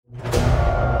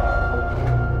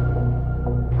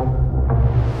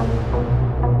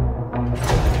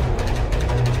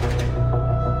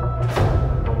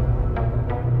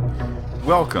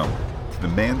Welcome to the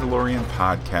Mandalorian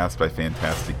podcast by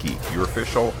Phantastic Geek, your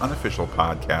official, unofficial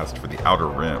podcast for the Outer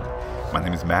Rim. My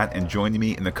name is Matt, and joining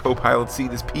me in the co-pilot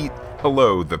seat is Pete.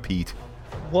 Hello, the Pete.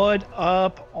 What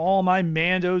up, all my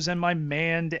Mandos and my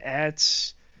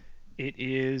Mandettes? It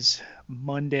is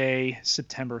Monday,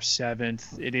 September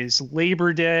 7th. It is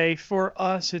Labor Day. For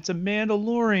us, it's a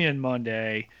Mandalorian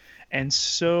Monday. And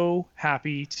so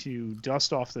happy to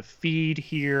dust off the feed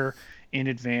here in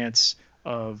advance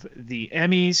of the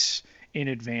Emmys, in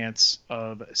advance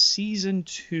of Season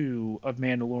 2 of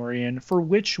Mandalorian, for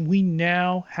which we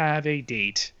now have a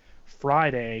date,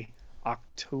 Friday,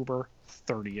 October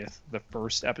 30th. The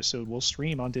first episode will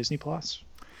stream on Disney+.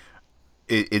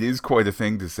 It is quite a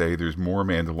thing to say there's more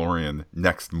Mandalorian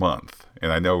next month.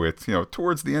 And I know it's,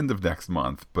 towards the end of next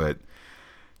month, but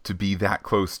to be that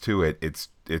close to it,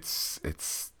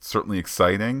 it's certainly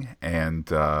exciting,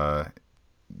 and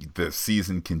the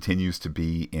season continues to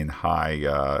be in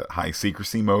high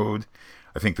secrecy mode.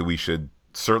 I think that we should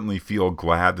certainly feel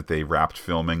glad that they wrapped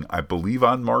filming, I believe,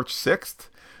 on March 6th,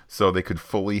 so they could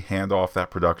fully hand off that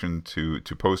production to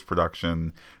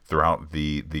post-production throughout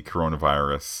the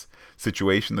coronavirus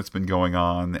situation that's been going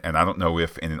on. And I don't know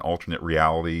if in an alternate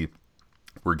reality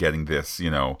we're getting this,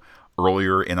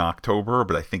 earlier in October,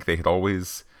 but I think they had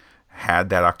always had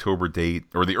that October date,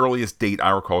 or the earliest date I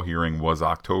recall hearing was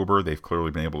October. They've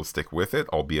clearly been able to stick with it,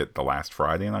 albeit the last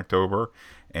Friday in October.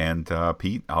 And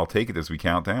Pete, I'll take it as we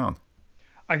count down.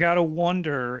 I gotta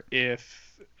wonder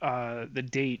if the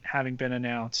date having been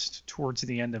announced towards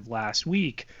the end of last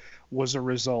week was a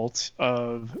result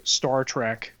of Star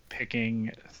Trek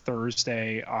picking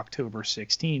Thursday, October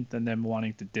 16th, and them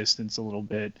wanting to distance a little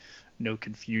bit, no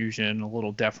confusion, a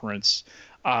little deference.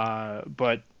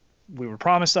 But we were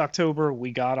promised October.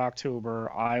 We got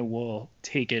October. I will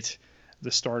take it,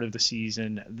 the start of the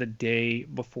season, the day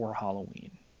before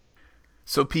Halloween.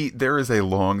 So, Pete, there is a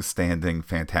long-standing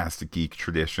Phantastic Geek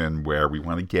tradition where we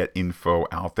want to get info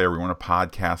out there. We want to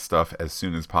podcast stuff as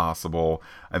soon as possible.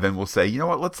 And then we'll say, you know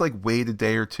what, let's wait a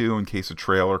day or two in case a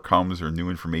trailer comes or new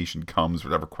information comes,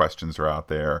 whatever questions are out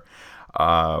there.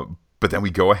 But then we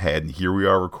go ahead, and here we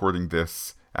are recording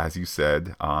this, as you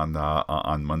said,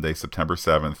 on Monday, September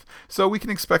 7th. So we can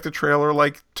expect a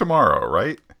trailer tomorrow,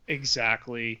 right?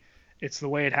 Exactly. It's the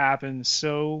way it happens,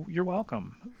 so you're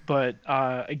welcome. But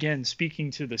again,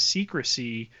 speaking to the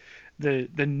secrecy, the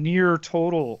near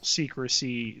total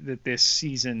secrecy that this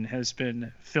season has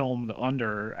been filmed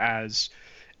under, as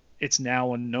it's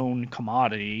now a known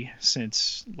commodity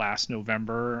since last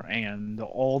November, and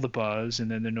all the buzz and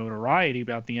then the notoriety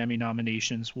about the Emmy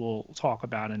nominations we'll talk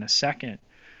about in a second,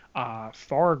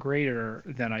 far greater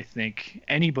than I think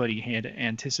anybody had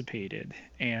anticipated.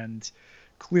 And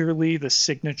clearly the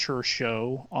signature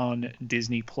show on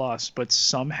Disney Plus, but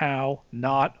somehow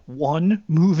not one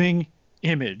moving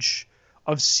image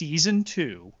of Season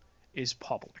 2 is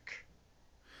public.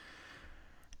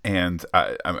 And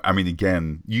I mean,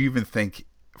 again, you even think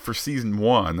for Season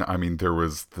 1, I mean, there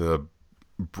was the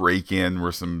break-in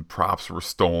where some props were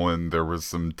stolen. There was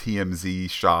some TMZ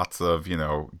shots of,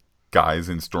 guys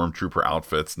in stormtrooper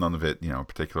outfits. None of it,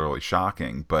 particularly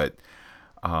shocking. But,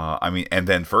 I mean, and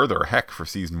then further, heck, for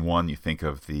Season 1, you think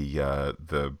of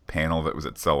the panel that was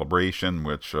at Celebration,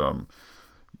 which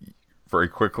very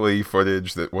quickly,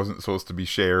 footage that wasn't supposed to be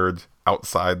shared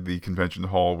outside the convention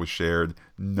hall was shared.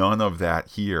 None of that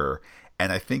here.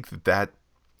 And I think that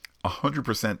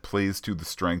 100% plays to the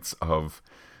strengths of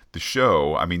the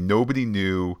show. I mean, nobody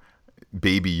knew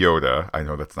Baby Yoda. I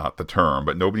know that's not the term,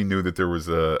 but nobody knew that there was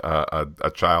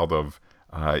a child of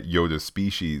Yoda's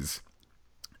species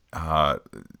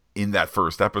in that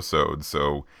first episode.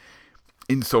 So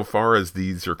insofar as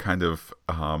these are kind of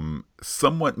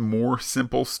somewhat more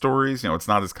simple stories, it's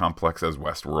not as complex as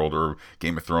Westworld or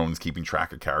Game of Thrones, keeping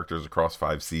track of characters across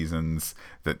 5 seasons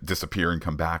that disappear and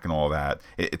come back and all that.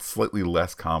 It's slightly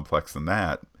less complex than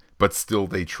that, but still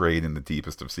they trade in the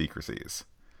deepest of secrecies.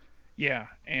 Yeah,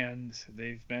 and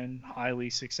they've been highly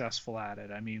successful at it.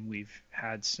 I mean, we've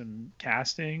had some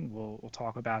casting. We'll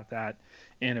talk about that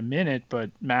in a minute, but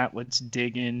Matt, let's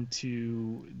dig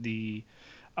into the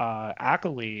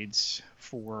accolades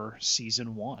for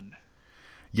Season 1.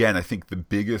 Yeah, and I think the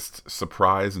biggest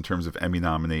surprise in terms of Emmy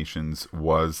nominations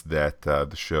was that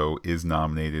the show is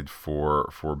nominated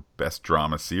for Best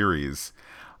Drama Series,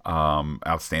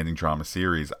 Outstanding Drama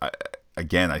Series.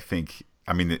 I think,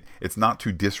 it's not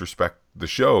to disrespect the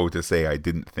show to say I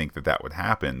didn't think that would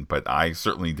happen, but I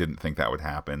certainly didn't think that would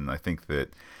happen. I think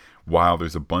that while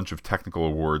there's a bunch of technical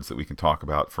awards that we can talk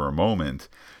about for a moment,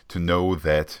 to know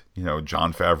that,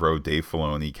 Jon Favreau, Dave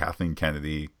Filoni, Kathleen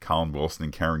Kennedy, Colin Wilson,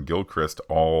 and Karen Gilchrist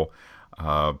all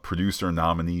producer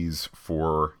nominees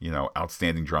for,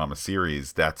 outstanding drama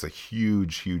series. That's a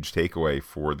huge, huge takeaway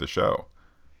for the show.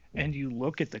 And you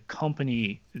look at the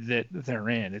company that they're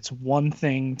in. It's one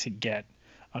thing to get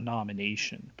a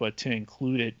nomination, but to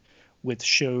include it with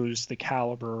shows the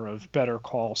caliber of Better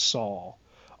Call Saul,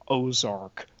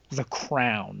 Ozark, The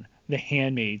Crown, The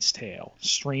Handmaid's Tale,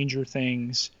 Stranger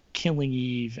Things, Killing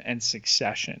Eve, and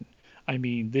Succession. I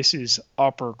mean, this is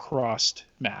upper crust,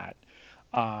 Matt,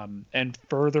 and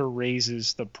further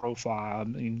raises the profile. I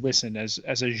mean, listen, as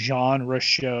a genre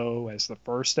show, as the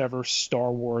first ever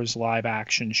Star Wars live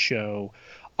action show,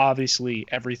 obviously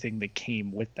everything that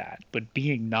came with that. But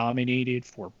being nominated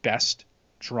for best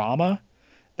drama,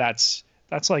 that's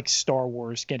like Star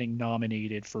Wars getting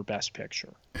nominated for best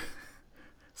picture.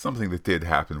 Something that did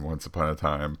happen once upon a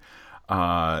time.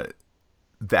 Uh,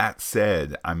 that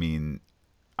said, I mean,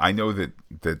 I know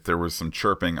that there was some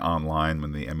chirping online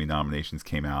when the Emmy nominations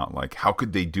came out. Like, how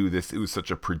could they do this? It was such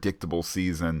a predictable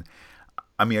season.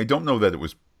 I mean, I don't know that it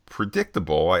was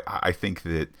predictable. I think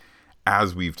that,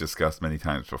 as we've discussed many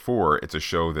times before, it's a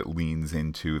show that leans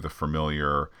into the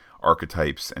familiar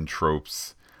archetypes and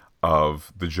tropes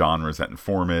of the genres that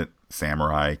inform it: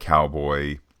 samurai,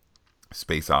 cowboy,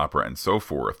 space opera, and so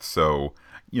forth. So,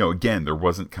 again, there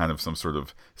wasn't kind of some sort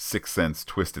of Sixth Sense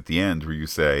twist at the end where you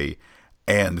say,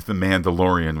 and the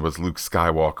Mandalorian was Luke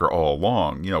Skywalker all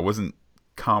along. It wasn't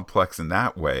complex in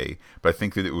that way, but I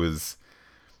think that it was,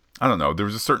 I don't know, there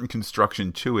was a certain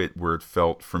construction to it where it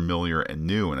felt familiar and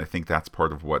new, and I think that's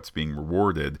part of what's being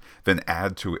rewarded. Then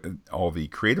add to it all the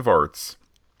creative arts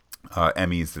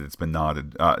Emmys that it's been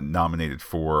nominated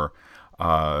for.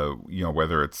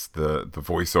 Whether it's the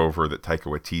voiceover that Taika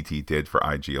Waititi did for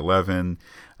IG-11,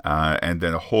 and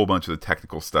then a whole bunch of the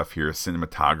technical stuff here: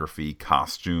 cinematography,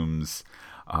 costumes,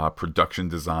 production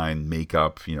design,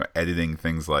 makeup, editing,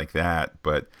 things like that.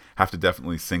 But have to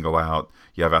definitely single out,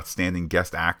 you have Outstanding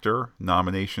Guest Actor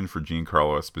nomination for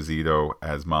Giancarlo Esposito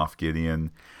as Moff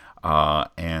Gideon,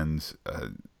 and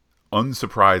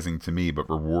unsurprising to me, but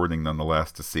rewarding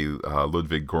nonetheless, to see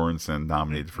Ludwig Göransson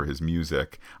nominated for his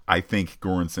music. I think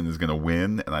Göransson is going to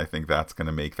win, and I think that's going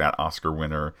to make that Oscar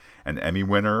winner an Emmy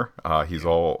winner. He's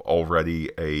already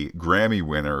a Grammy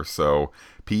winner. So,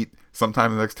 Pete,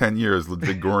 sometime in the next 10 years,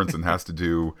 Ludwig Göransson has to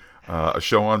do a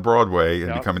show on Broadway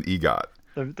and become an EGOT.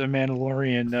 The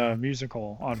Mandalorian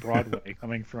musical on Broadway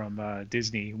coming from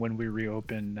Disney when we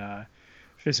reopen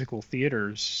physical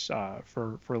theaters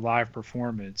for live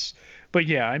performance. But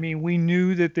yeah, I mean, we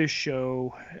knew that this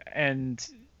show, and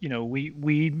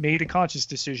we made a conscious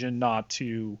decision not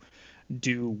to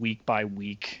do week by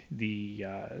week the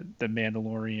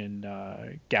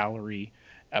Mandalorian gallery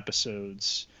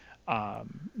episodes.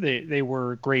 They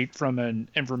were great from an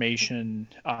information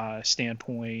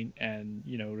standpoint, and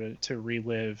to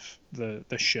relive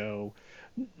the show.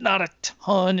 Not a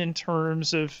ton in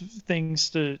terms of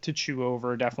things to chew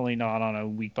over, definitely not on a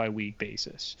week by week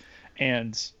basis.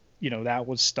 And that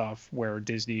was stuff where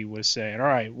Disney was saying, all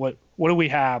right, what do we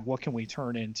have, what can we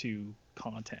turn into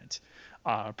content,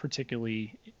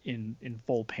 particularly in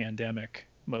full pandemic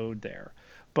mode there.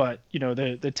 But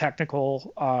the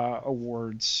technical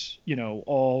awards,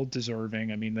 all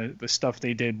deserving. I mean, the stuff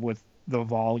they did with the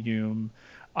volume,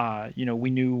 we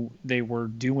knew they were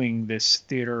doing this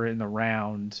theater in the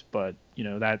round, but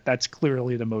that's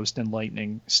clearly the most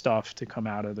enlightening stuff to come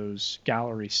out of those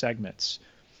gallery segments.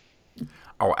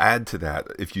 I'll add to that,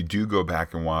 if you do go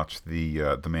back and watch the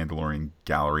Mandalorian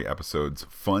gallery episodes,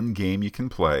 fun game you can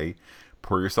play: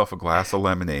 pour yourself a glass of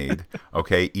lemonade.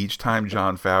 Okay, each time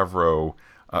Jon Favreau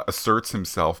asserts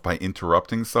himself by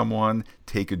interrupting someone,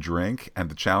 take a drink, and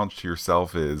the challenge to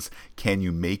yourself is, can you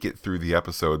make it through the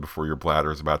episode before your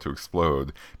bladder is about to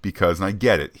explode? Because, and I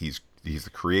get it, he's the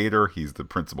creator, he's the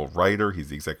principal writer, he's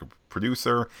the executive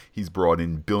producer, he's brought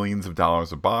in billions of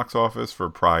dollars of box office for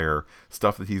prior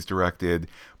stuff that he's directed,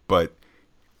 but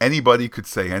anybody could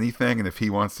say anything, and if he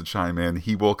wants to chime in,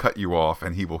 he will cut you off,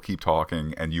 and he will keep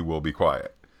talking, and you will be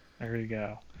quiet. There you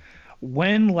go.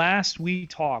 When last we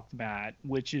talked, Matt,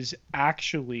 which is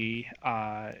actually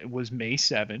it was May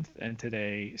 7th, and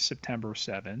today September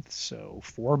 7th, so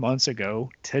 4 months ago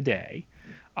today,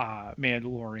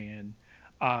 Mandalorian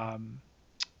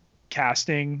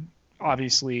casting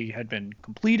obviously had been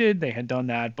completed. They had done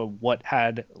that, but what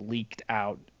had leaked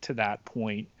out to that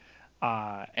point?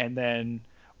 And then,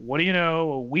 what do you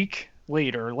know, a week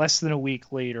later, less than a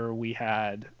week later, we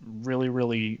had really,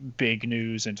 really big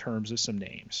news in terms of some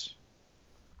names.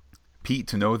 Pete,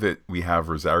 to know that we have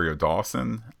Rosario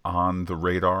Dawson on the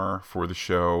radar for the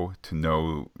show, to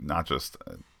know not just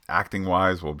acting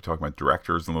wise. We'll be talking about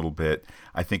directors in a little bit.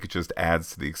 I think it just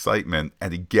adds to the excitement.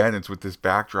 And again, it's with this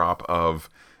backdrop of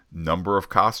number of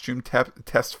costume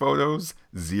test photos,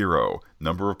 0.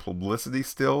 Number of publicity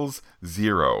stills,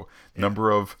 0. Yeah.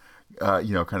 Number of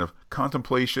kind of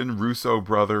contemplation, Russo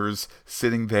brothers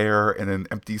sitting there in an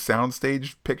empty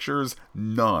soundstage pictures,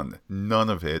 none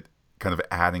of it kind of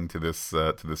adding to this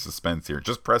suspense here.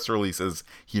 Just press releases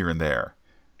here and there.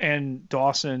 And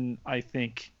Dawson, I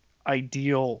think,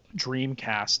 ideal dream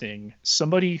casting,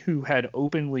 somebody who had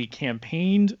openly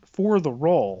campaigned for the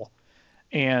role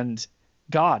and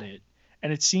got it.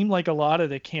 And it seemed like a lot of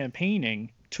the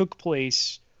campaigning took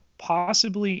place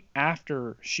possibly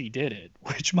after she did it,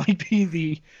 which might be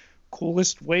the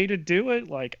coolest way to do it.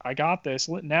 Like, I got this.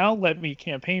 Now let me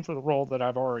campaign for the role that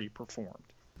I've already performed.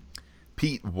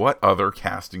 Pete, what other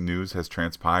casting news has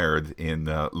transpired in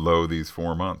these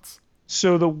 4 months?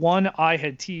 So the one I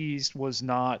had teased was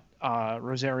not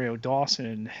Rosario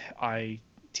Dawson. I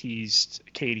teased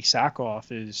Katie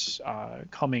Sackhoff is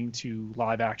coming to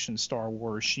live-action Star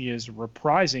Wars. She is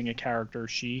reprising a character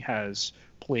she has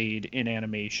played in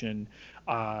animation,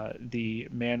 the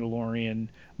Mandalorian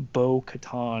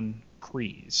Bo-Katan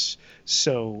Kryze.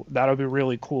 So that'll be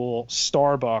really cool.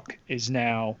 Starbuck is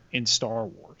now in Star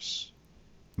Wars.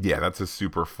 Yeah, that's a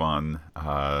super fun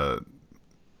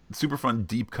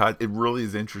deep cut. It really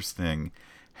is interesting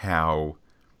how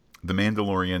The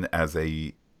Mandalorian as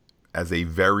a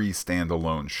very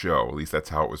standalone show, at least that's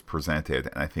how it was presented,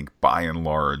 and I think by and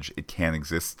large it can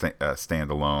exist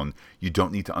standalone. You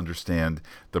don't need to understand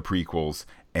the prequels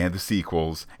and the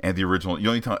sequels and the original. You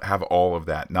don't need to have all of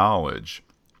that knowledge,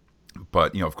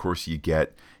 but of course you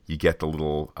get the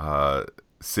little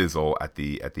sizzle at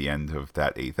the end of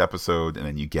that 8th episode, and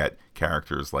then you get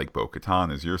characters like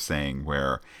Bo-Katan, as you're saying,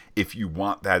 where if you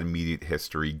want that immediate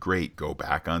history, great, go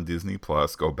back on Disney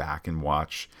Plus, go back and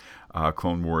watch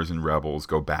Clone Wars and Rebels,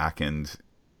 go back and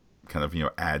kind of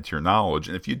add to your knowledge.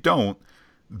 And if you don't,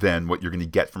 then what you're going to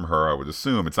get from her, I would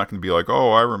assume, it's not going to be like,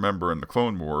 oh, I remember in the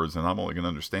Clone Wars, and I'm only going to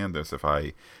understand this if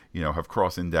I have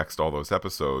cross-indexed all those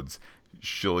episodes.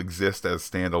 She'll exist as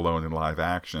standalone in live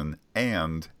action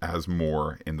and as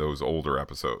more in those older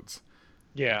episodes.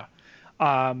 Yeah.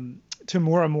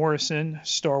 Tamura Morrison,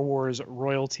 Star Wars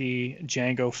royalty,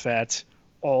 Jango Fett,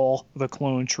 all the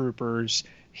clone troopers.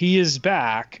 He is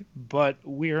back, but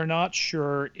we are not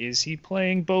sure. Is he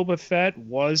playing Boba Fett?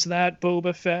 Was that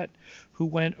Boba Fett who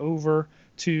went over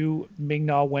to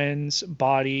Ming-Na Wen's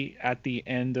body at the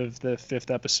end of the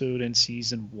 5th episode in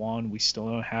season 1? We still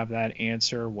don't have that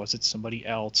answer. Was it somebody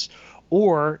else?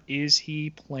 Or is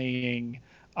he playing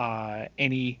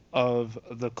any of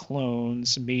the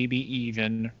clones, maybe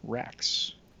even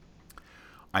Rex?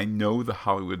 I know the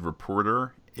Hollywood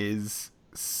Reporter is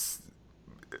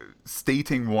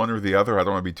stating one or the other. I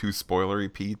don't want to be too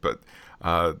spoilery, Pete, but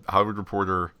Hollywood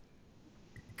Reporter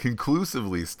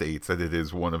conclusively states that it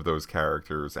is one of those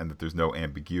characters and that there's no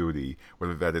ambiguity.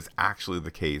 Whether that is actually the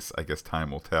case, I guess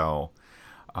time will tell.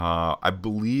 I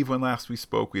believe when last we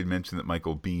spoke, we had mentioned that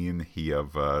Michael Biehn, he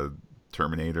of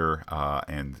Terminator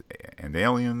and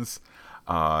Aliens,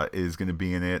 is going to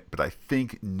be in it. But I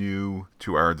think new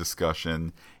to our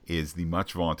discussion is the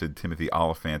much vaunted Timothy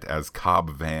Olyphant as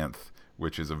Cobb Vanth,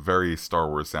 which is a very Star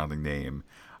Wars sounding name.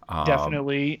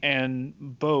 Definitely, and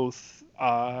both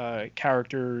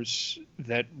characters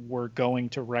that we're going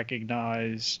to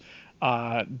recognize.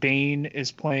 Bane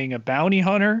is playing a bounty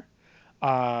hunter,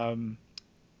 an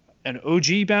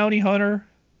OG bounty hunter,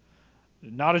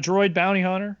 not a droid bounty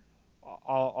hunter.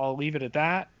 I'll leave it at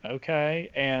that. Okay.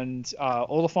 And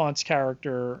Oliphant's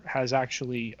character has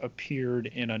actually appeared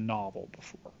in a novel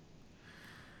before.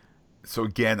 So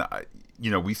again,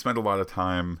 we spend a lot of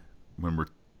time when we're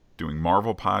doing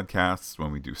Marvel podcasts,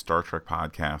 when we do Star Trek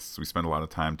podcasts, we spend a lot of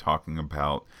time talking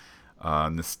about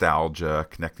nostalgia,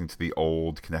 connecting to the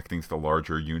old, connecting to the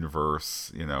larger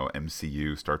universe,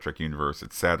 MCU, Star Trek universe,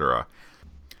 etc.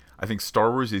 I think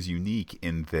Star Wars is unique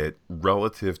in that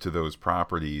relative to those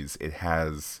properties, it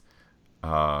has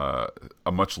a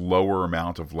much lower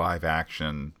amount of live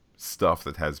action stuff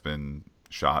that has been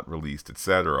shot, released,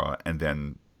 etc. And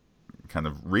then kind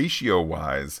of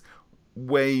ratio-wise,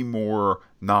 way more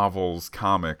novels,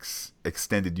 comics,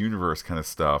 extended universe kind of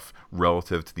stuff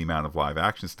relative to the amount of live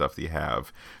action stuff that you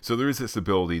have. So there is this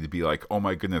ability to be like, oh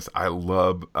my goodness, I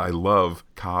love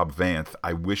Cobb Vanth.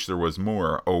 I wish there was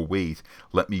more. Oh wait,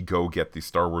 let me go get the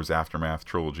Star Wars Aftermath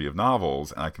trilogy of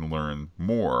novels and I can learn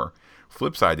more.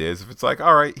 Flip side is, if it's like,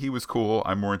 all right, he was cool,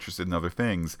 I'm more interested in other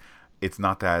things, it's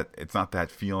not that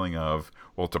feeling of,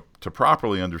 well, to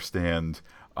properly understand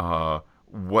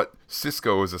what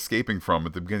Cisco is escaping from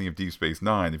at the beginning of Deep Space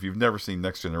Nine. If you've never seen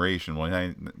Next Generation, well,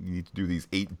 you need to do these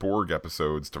 8 Borg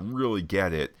episodes to really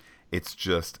get it. It's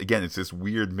just, again, it's this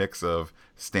weird mix of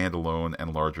standalone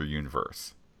and larger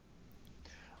universe.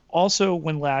 Also,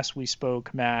 when last we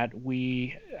spoke, Matt,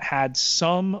 we had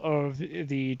some of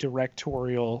the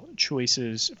directorial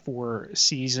choices for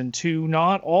season two,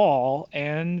 not all.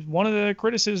 And one of the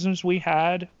criticisms we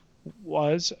had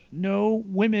was no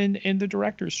women in the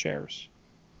director's chairs.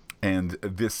 And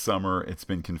this summer, it's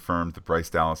been confirmed that Bryce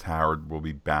Dallas Howard will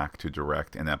be back to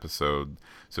direct an episode.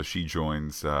 So she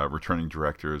joins returning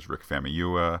directors Rick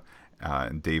Famuyiwa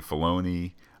and Dave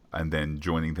Filoni. And then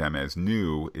joining them as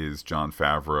new is Jon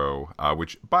Favreau,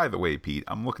 which, by the way, Pete,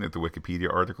 I'm looking at the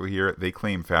Wikipedia article here. They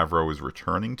claim Favreau is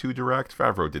returning to direct.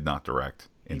 Favreau did not direct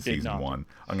in season one.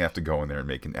 I'm going to have to go in there and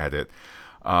make an edit.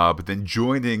 But then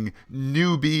joining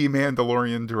newbie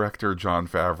Mandalorian director Jon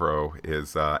Favreau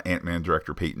is Ant-Man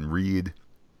director Peyton Reed,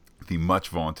 the much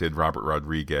vaunted Robert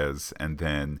Rodriguez, and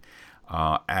then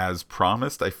as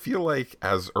promised, I feel like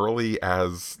as early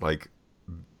as like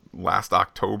last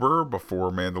October,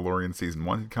 before Mandalorian season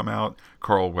 1 had come out,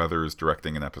 Carl Weathers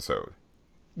directing an episode.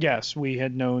 Yes, we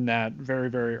had known that very,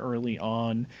 very early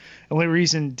on. The only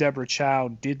reason Deborah Chow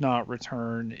did not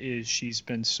return is she's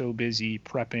been so busy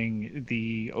prepping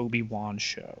the Obi-Wan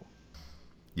show.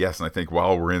 Yes, and I think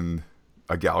while we're in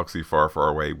a galaxy far, far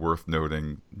away, worth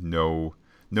noting, no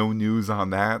news on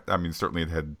that. I mean, certainly it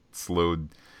had slowed.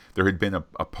 There had been a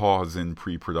pause in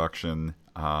pre-production,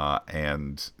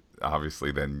 and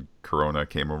obviously then Corona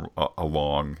came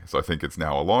along, so I think it's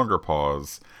now a longer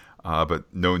pause, but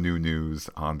no new news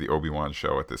on the Obi-Wan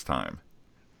show at this time.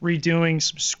 Redoing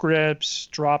some scripts,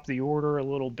 dropped the order a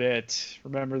little bit.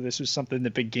 Remember, this was something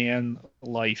that began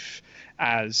life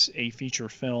as a feature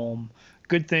film.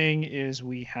 Good thing is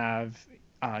we have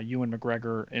Ewan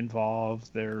McGregor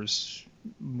involved. There's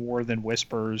more than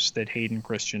whispers that Hayden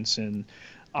Christensen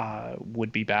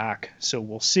would be back. So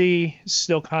we'll see.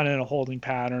 Still kind of in a holding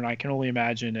pattern. I can only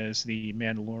imagine as the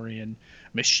Mandalorian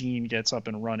machine gets up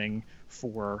and running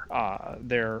for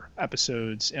their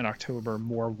episodes in October,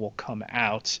 more will come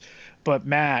out. But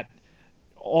Matt,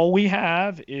 all we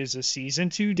have is a season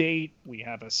 2 date. We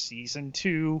have a season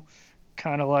 2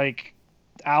 kind of like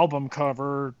album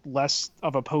cover, less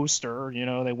of a poster. You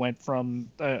know, they went from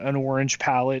an orange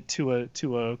palette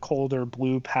to a colder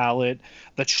blue palette.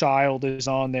 The child is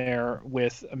on there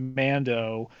with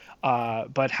Mando,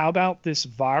 but how about this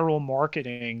viral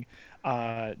marketing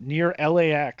near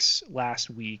LAX last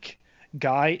week?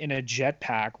 Guy in a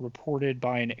jetpack reported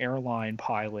by an airline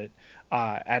pilot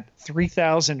at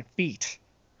 3,000 feet.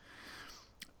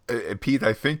 Pete,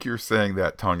 I think you're saying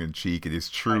that tongue in cheek. It is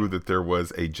true that there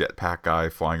was a jetpack guy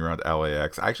flying around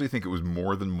LAX. I actually think it was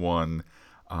more than one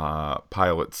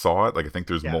pilot saw it. Like, I think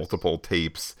there's multiple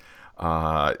tapes.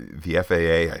 The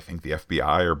FAA, I think the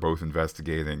FBI are both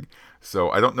investigating. So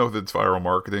I don't know if it's viral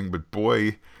marketing, but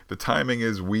boy, the timing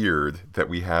is weird that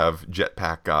we have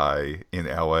jetpack guy in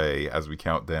LA as we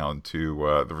count down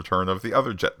to the return of the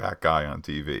other jetpack guy on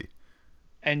TV.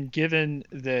 And given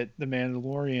that The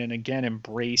Mandalorian again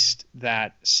embraced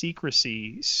that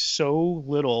secrecy, so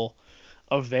little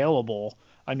available.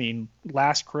 I mean,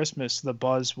 last Christmas the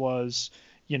buzz was,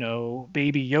 you know,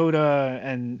 Baby Yoda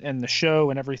and the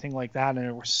show and everything like that, and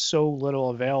there was so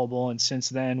little available. And since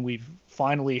then, we've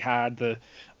finally had the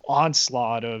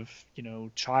onslaught of, you know,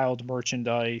 child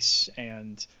merchandise.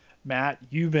 And Matt,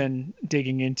 you've been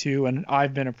digging into, and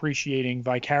I've been appreciating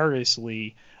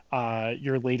vicariously,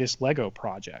 your latest Lego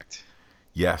project.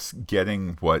 Yes,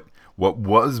 getting what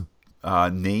was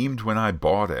named when I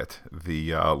bought it,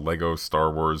 the Lego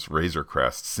Star Wars Razor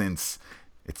Crest, since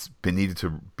it's been needed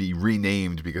to be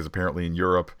renamed because apparently in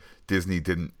Europe Disney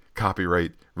didn't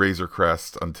copyright Razor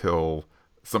Crest until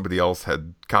somebody else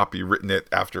had copywritten it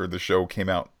after the show came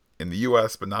out in the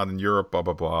US, but not in Europe, blah,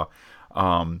 blah, blah.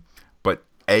 But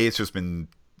it's just been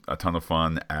a ton of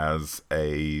fun as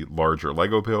a larger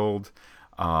Lego build.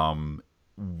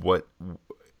 What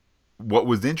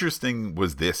was interesting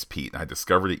was this, Pete. I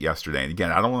discovered it yesterday. And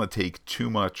again, I don't want to take too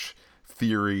much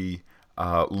theory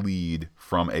lead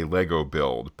from a Lego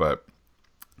build, but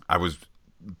I was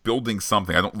building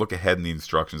something. I don't look ahead in the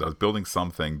instructions. I was building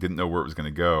something, didn't know where it was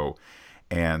going to go,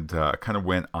 and kind of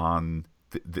went on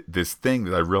this thing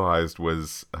that I realized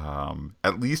was,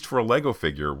 at least for a Lego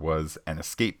figure, was an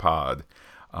escape pod.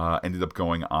 Ended up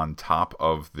going on top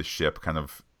of the ship, kind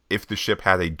of, if the ship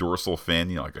had a dorsal fin,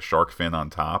 you know, like a shark fin on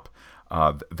top,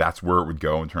 that's where it would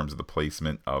go in terms of the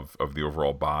placement of the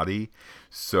overall body.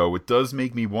 So it does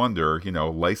make me wonder, you know,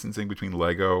 licensing between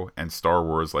Lego and Star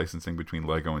Wars, licensing between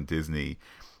Lego and Disney,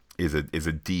 is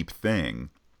a deep thing.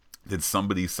 Did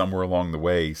somebody somewhere along the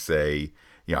way say,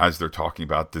 as they're talking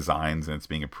about designs and it's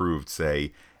being approved,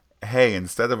 say, hey,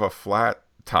 instead of a flat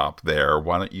top there,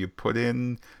 why don't you put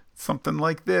in something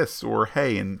like this? Or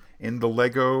hey, in the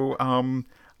Lego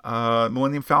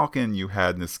Millennium Falcon, you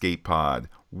had an escape pod.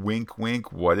 Wink,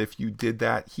 wink. What if you did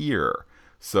that here?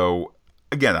 So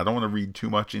again, I don't want to read too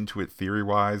much into it theory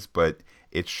wise, but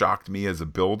it shocked me as a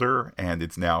builder, and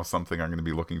it's now something I'm going to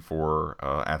be looking for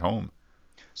at home.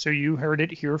 So you heard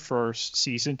it here first.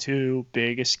 Season 2,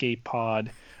 big escape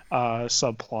pod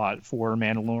subplot for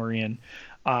Mandalorian.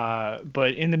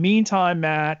 But in the meantime,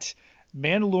 Matt,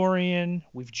 Mandalorian,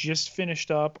 we've just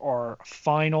finished up our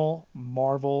final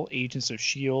Marvel Agents of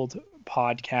S.H.I.E.L.D.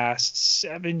 podcast.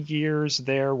 7 years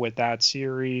there with that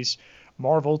series.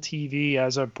 Marvel TV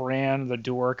as a brand, the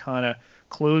door kind of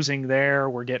closing there.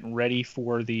 We're getting ready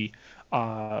for the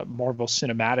Marvel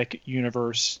Cinematic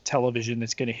Universe television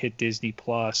that's going to hit Disney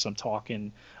Plus. I'm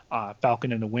talking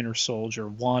Falcon and the Winter Soldier,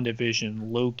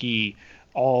 WandaVision, Loki,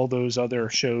 all those other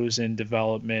shows in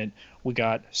development. We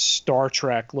got Star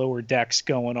Trek Lower Decks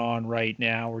going on right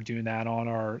now. We're doing that on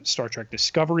our Star Trek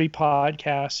Discovery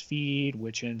podcast feed,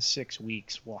 which in 6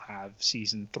 weeks we'll have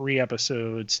season 3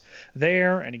 episodes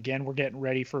there. And again, we're getting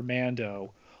ready for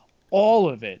Mando. All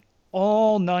of it,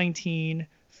 all 19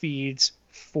 feeds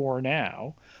for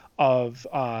now of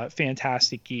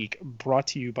Fantastic Geek, brought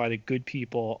to you by the good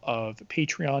people of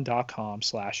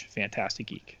patreon.com/Fantastic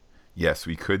Geek. Yes,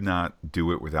 we could not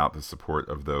do it without the support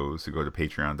of those who go to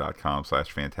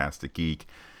patreon.com/Fantastic Geek,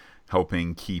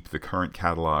 helping keep the current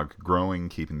catalog growing,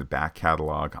 keeping the back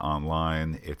catalog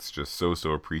online. It's just so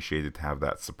appreciated to have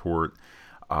that support.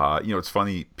 It's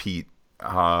funny, Pete,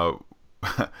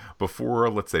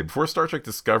 before Star Trek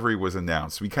Discovery was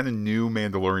announced, we kind of knew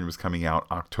Mandalorian was coming out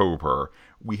October.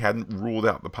 We hadn't ruled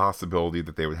out the possibility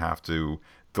that they would have to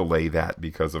delay that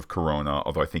because of Corona,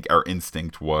 although I think our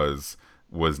instinct was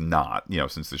not,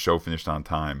 since the show finished on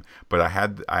time. But I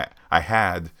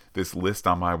had this list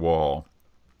on my wall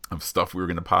of stuff we were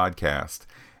going to podcast,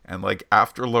 and like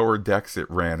after Lower Decks it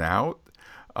ran out,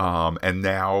 and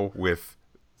now with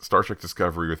Star Trek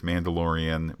Discovery, with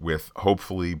Mandalorian, with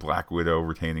hopefully Black Widow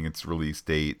retaining its release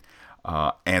date,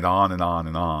 and on and on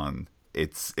and on.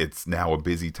 It's now a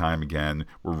busy time again.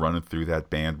 We're running through that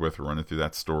bandwidth, we're running through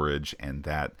that storage, and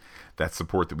that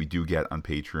support that we do get on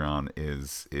Patreon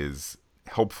is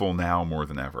helpful now more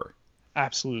than ever.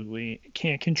 Absolutely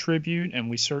can't contribute, and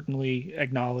we certainly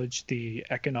acknowledge the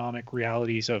economic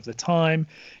realities of the time.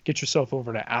 Get yourself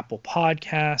over to Apple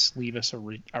Podcasts, leave us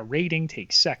a rating,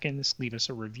 takes seconds. Leave us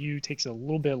a review, takes a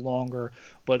little bit longer,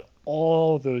 but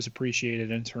all of those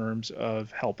appreciated in terms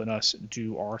of helping us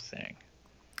do our thing.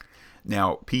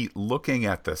 Now, Pete, looking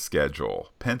at the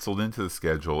schedule, penciled into the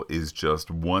schedule is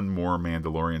just one more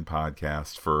Mandalorian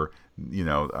podcast for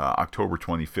October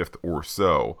 25th or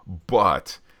so,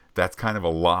 but that's kind of a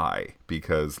lie,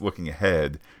 because looking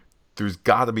ahead, there's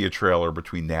got to be a trailer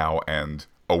between now and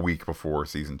a week before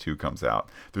season 2 comes out.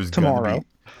 There's tomorrow.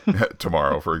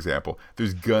 Tomorrow, for example.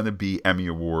 There's going to be Emmy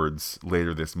Awards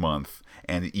later this month,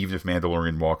 and even if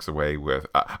Mandalorian walks away with,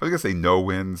 I was going to say no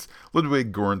wins,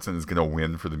 Ludwig Göransson is going to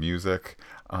win for the music,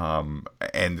 and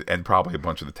probably a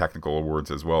bunch of the technical awards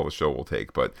as well the show will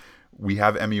take. But we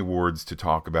have Emmy Awards to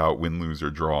talk about, win, lose, or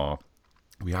draw.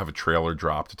 We have a trailer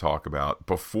drop to talk about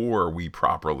before we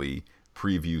properly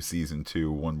preview season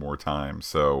 2 one more time.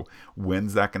 So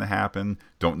when's that going to happen?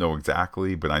 Don't know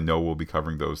exactly, but I know we'll be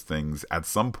covering those things at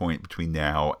some point between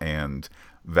now and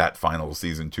that final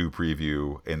season 2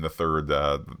 preview in the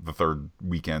third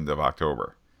weekend of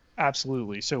October.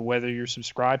 Absolutely. So whether you're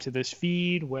subscribed to this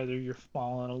feed, whether you're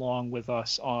following along with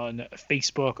us on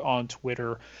Facebook, on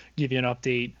Twitter, give you an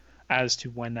update as to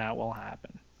when that will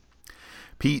happen.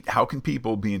 Pete, how can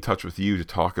people be in touch with you to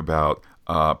talk about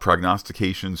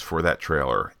prognostications for that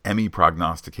trailer, Emmy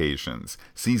prognostications,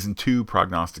 season 2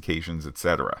 prognostications,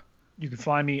 etc.? You can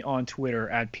find me on Twitter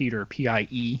at Peter,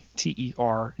 Pieterj,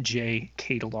 Ketelar,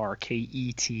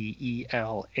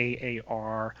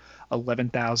 Ketelar,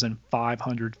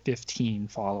 11,515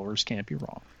 followers. Can't be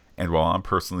wrong. And while I'm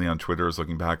personally on Twitter as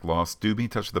Looking Back Lost, do be in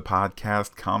touch with the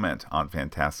podcast. Comment on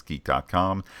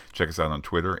FantasticGeek.com. Check us out on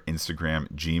Twitter,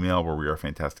 Instagram, Gmail, where we are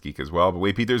Fantastic Geek as well. But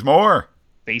wait, Pete, there's more.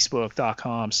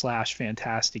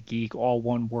 Facebook.com/Fantastic Geek, all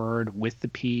one word with the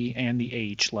P and the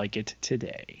H, like it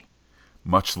today.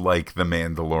 Much like The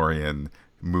Mandalorian,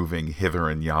 moving hither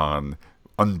and yon,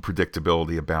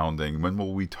 unpredictability abounding. When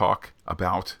will we talk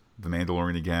about The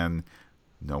Mandalorian again?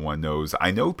 No one knows. I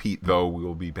know, Pete, though, we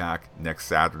will be back next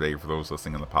Saturday. For those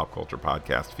listening on the Pop Culture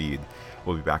Podcast feed,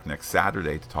 we'll be back next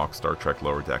Saturday to talk Star Trek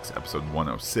Lower Decks episode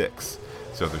 106.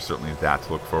 So there's certainly that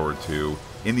to look forward to.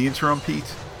 In the interim,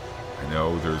 Pete, I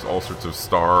know there's all sorts of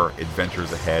star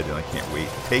adventures ahead, and I can't wait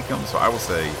to take them. So I will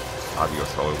say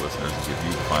adios, fellow listeners, and give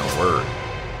you the final word.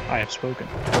 I have spoken.